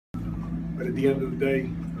But at the end of the day,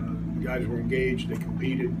 the guys were engaged, they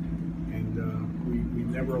competed, and we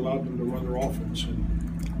never allowed them to run their offense.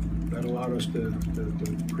 And that allowed us to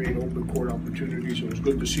create open court opportunities. It was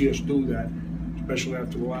good to see us do that, especially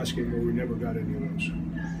after the last game where we never got any of those.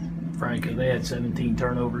 Frank, they had 17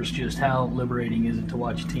 turnovers. Just how liberating is it to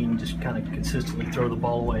watch a team just kind of consistently throw the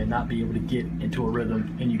ball away and not be able to get into a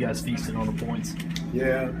rhythm, and you guys feasting on the points?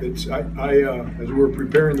 Yeah, it's as we were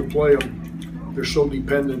preparing to play them, they're so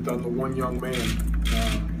dependent on the one young man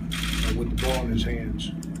with the ball in his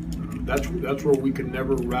hands. That's where we can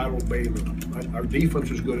never rattle Baylor. Our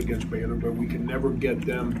defense is good against Baylor, but we can never get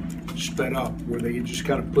them sped up where they just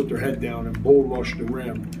kind of put their head down and bull rush the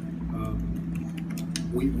rim.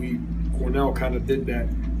 Cornell kind of did that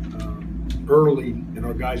early, and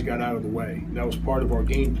our guys got out of the way. That was part of our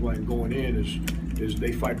game plan going in is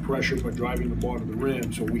they fight pressure by driving the ball to the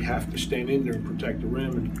rim, so we have to stand in there and protect the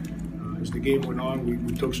rim. And as the game went on,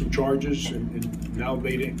 we took some charges, and now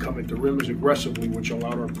they didn't come at the rim as aggressively, which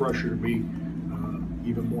allowed our pressure to be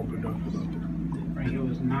even more productive out there. Right, it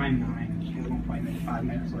was 9-9. At one point, maybe 5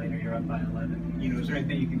 minutes later, you're up by 11. Is there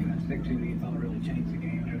anything you can kind of stick to that you thought really changed the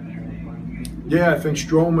game during the early part of the game? Yeah, I think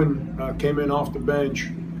Stroman came in off the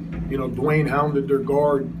bench. Dwayne hounded their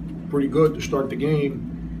guard pretty good to start the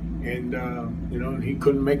game, and he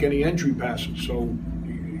couldn't make any entry passes, so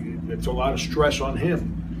it's a lot of stress on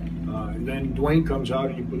him. And then Dwayne comes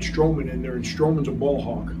out and you put Stroman in there, and Stroman's a ball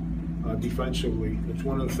hawk defensively. It's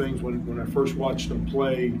one of the things when I first watched him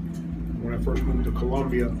play, when I first moved to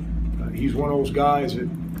Columbia, he's one of those guys that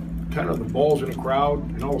kind of the ball's in a crowd,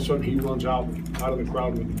 and all of a sudden he runs out of the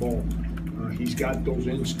crowd with the ball. He's got those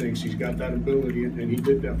instincts, he's got that ability, and he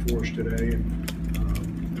did that for us today. And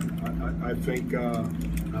I think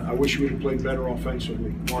I wish we had played better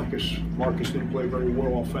offensively. Marcus didn't play very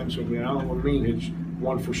well offensively. And I don't mean his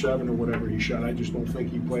 1 for 7 or whatever he shot. I just don't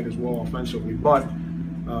think he played as well offensively. But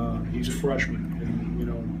he's a freshman,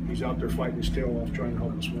 and he's out there fighting his tail off trying to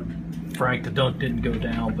help us win. Frank, the dunk didn't go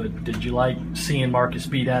down, but did you like seeing Marcus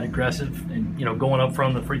be that aggressive and going up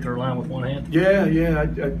from the free throw line with one hand? Yeah,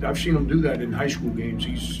 I've seen him do that in high school games.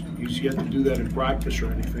 He's yet to do that in practice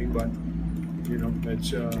or anything, but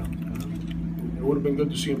it's it would have been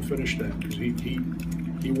good to see him finish that because he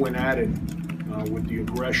went at it with the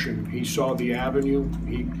aggression. He saw the avenue.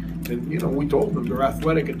 We told them they're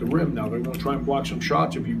athletic at the rim now. They're going to try and block some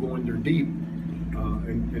shots if you go in there deep.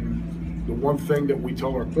 And the one thing that we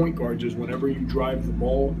tell our point guards is whenever you drive the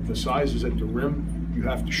ball, if the size is at the rim, you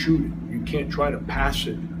have to shoot it. You can't try to pass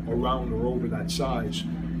it around or over that size.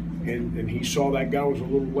 And he saw that guy was a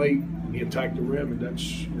little late, and he attacked the rim, and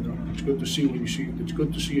that's it's good to see when you see it. It's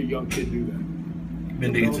good to see a young kid do that.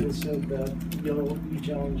 Mindy said that you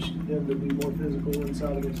challenged him to be more physical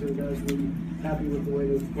inside against the guys. Were you happy with the way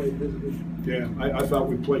they played physically? Yeah, I thought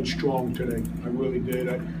we played strong today. I really did.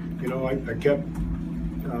 I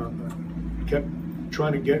kept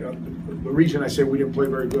trying to get. The reason I say we didn't play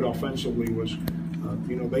very good offensively was,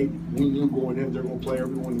 we knew going in they're going to play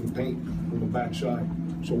everyone in the paint on the backside.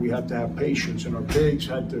 So we had to have patience, and our bigs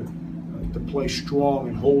had to play strong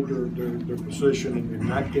and hold their position and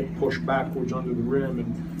not get pushed backwards under the rim.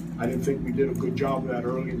 And I didn't think we did a good job of that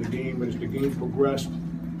early in the game. But as the game progressed,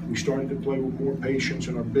 we started to play with more patience,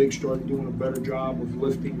 and our bigs started doing a better job of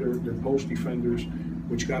lifting their post defenders,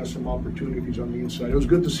 which got us some opportunities on the inside. It was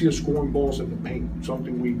good to see us scoring balls at the paint,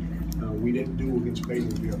 something we didn't do against Baylor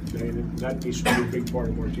the other day, and that needs to be a big part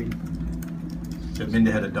of our team.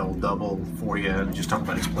 Minda had a double-double for you, and just talk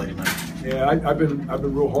about his play tonight. Yeah, I've been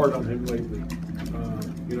real hard on him lately,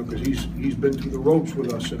 because he's been through the ropes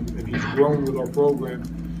with us, and he's grown with our program,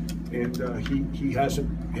 and he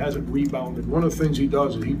hasn't rebounded. One of the things he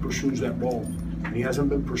does is he pursues that ball, and he hasn't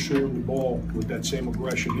been pursuing the ball with that same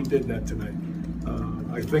aggression. He did that tonight.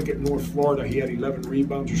 I think at North Florida he had 11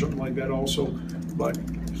 rebounds or something like that also, but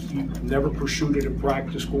he never pursued it in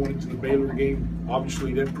practice going into the Baylor game. Obviously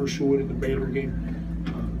he didn't pursue it in the Baylor game.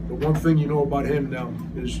 The one thing you know about him now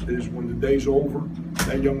is when the day's over,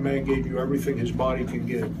 that young man gave you everything his body can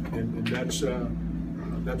give, and that's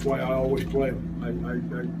why I always play him.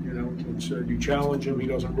 You challenge him, he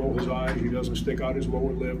doesn't roll his eyes, he doesn't stick out his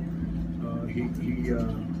lower lip. He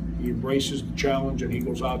embraces the challenge, and he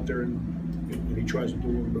goes out there and he tries to do a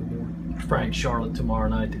little bit more. Frank, Charlotte tomorrow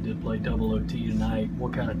night. They did play double OT tonight.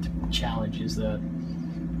 What kind of challenge is that?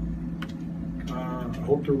 I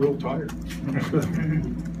hope they're real tired.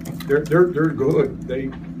 They're good.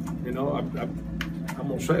 I'm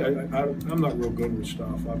gonna say I'm not real good with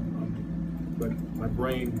stuff. But my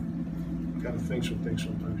brain kind of thinks of things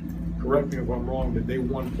sometimes. Correct me if I'm wrong, but they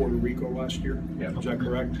won Puerto Rico last year. Yeah. Is that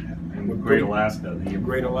correct? And with Great Alaska.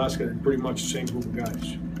 Great Alaska, pretty much the same group of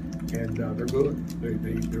guys. and they're good.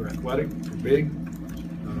 They're athletic, they're big,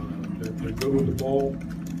 they're good with the ball.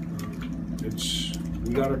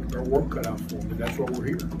 We got our work cut out for them, and that's why we're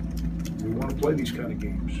here. We want to play these kind of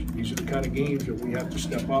games. These are the kind of games that we have to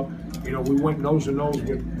step up. You know, we went nose to nose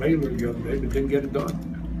with Baylor the other day, but didn't get it done.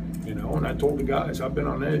 You know, and I told the guys, I've been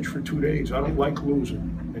on edge for 2 days. I don't like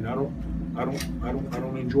losing, and I don't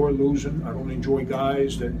enjoy losing. I don't enjoy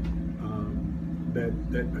guys that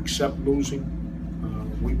accept losing.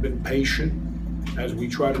 We've been patient as we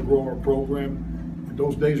try to grow our program. And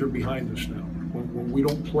those days are behind us now. When we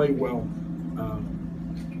don't play well,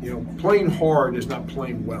 you know, playing hard is not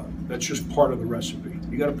playing well. That's just part of the recipe.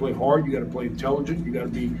 You got to play hard. You got to play intelligent. You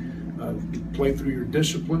got to play through your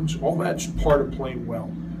disciplines. All that's part of playing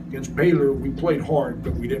well. Against Baylor, we played hard,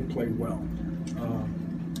 but we didn't play well.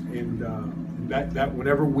 That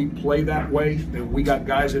whenever we play that way, and we got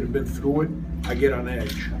guys that have been through it, I get on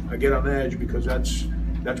edge. I get on edge because that's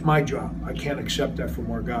my job. I can't accept that from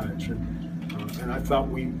our guys. And I thought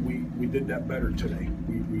we did that better today.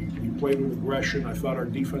 We played with aggression. I thought our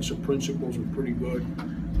defensive principles were pretty good.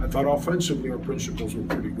 I thought offensively our principles were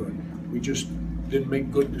pretty good. We just didn't make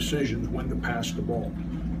good decisions when to pass the ball.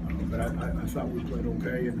 But I thought we played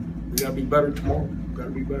okay, and we got to be better tomorrow. Got to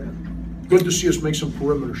be better. Good to see us make some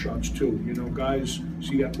perimeter shots too. You know, guys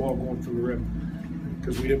see that ball going through the rim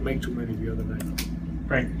because we didn't make too many the other night.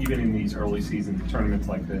 Frank, even in these early season tournaments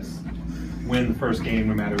like this, win the first game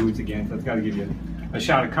no matter who it's against, that's got to give you a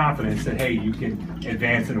shot of confidence that, hey, you can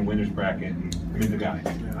advance in a winner's bracket and win the guy.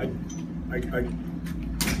 Yeah,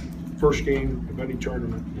 first game of any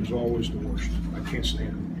tournament is always the worst. I can't stand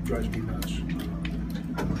it. It drives me nuts.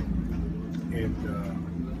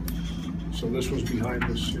 So this was behind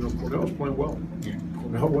us. You know, Cornell's playing well. Yeah.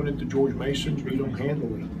 Cornell went into George Mason's, beat them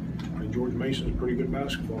handily. And George Mason's a pretty good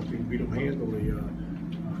basketball team, beat them handily. You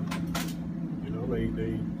know,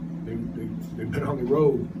 they've been on the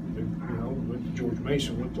road. They, you know, went to George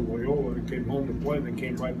Mason, went to Loyola, and came home to play, and then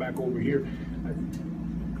came right back over here.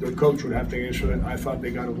 The coach would have to answer that. I thought they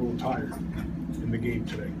got a little tired in the game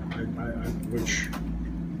today, which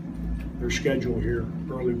their schedule here,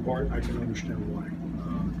 early part, I can understand why.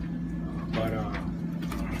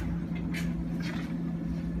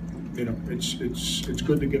 You know, it's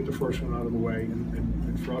good to get the first one out of the way,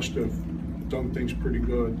 and for us to have done things pretty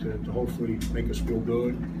good to hopefully make us feel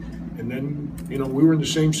good. And then, you know, we were in the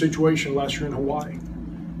same situation last year in Hawaii,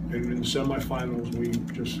 and in the semifinals we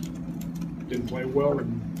just didn't play well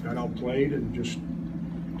and got outplayed, and just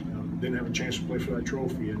didn't have a chance to play for that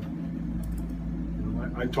trophy. And you know,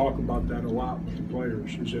 I talk about that a lot with the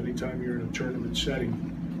players. Is anytime you're in a tournament setting,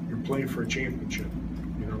 you're playing for a championship.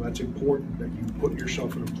 You know, that's important that you put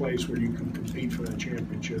yourself in a place where you can compete for that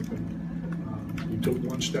championship. And we took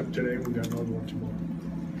one step today, and we got another one tomorrow.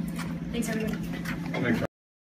 Thanks, everyone. Thanks.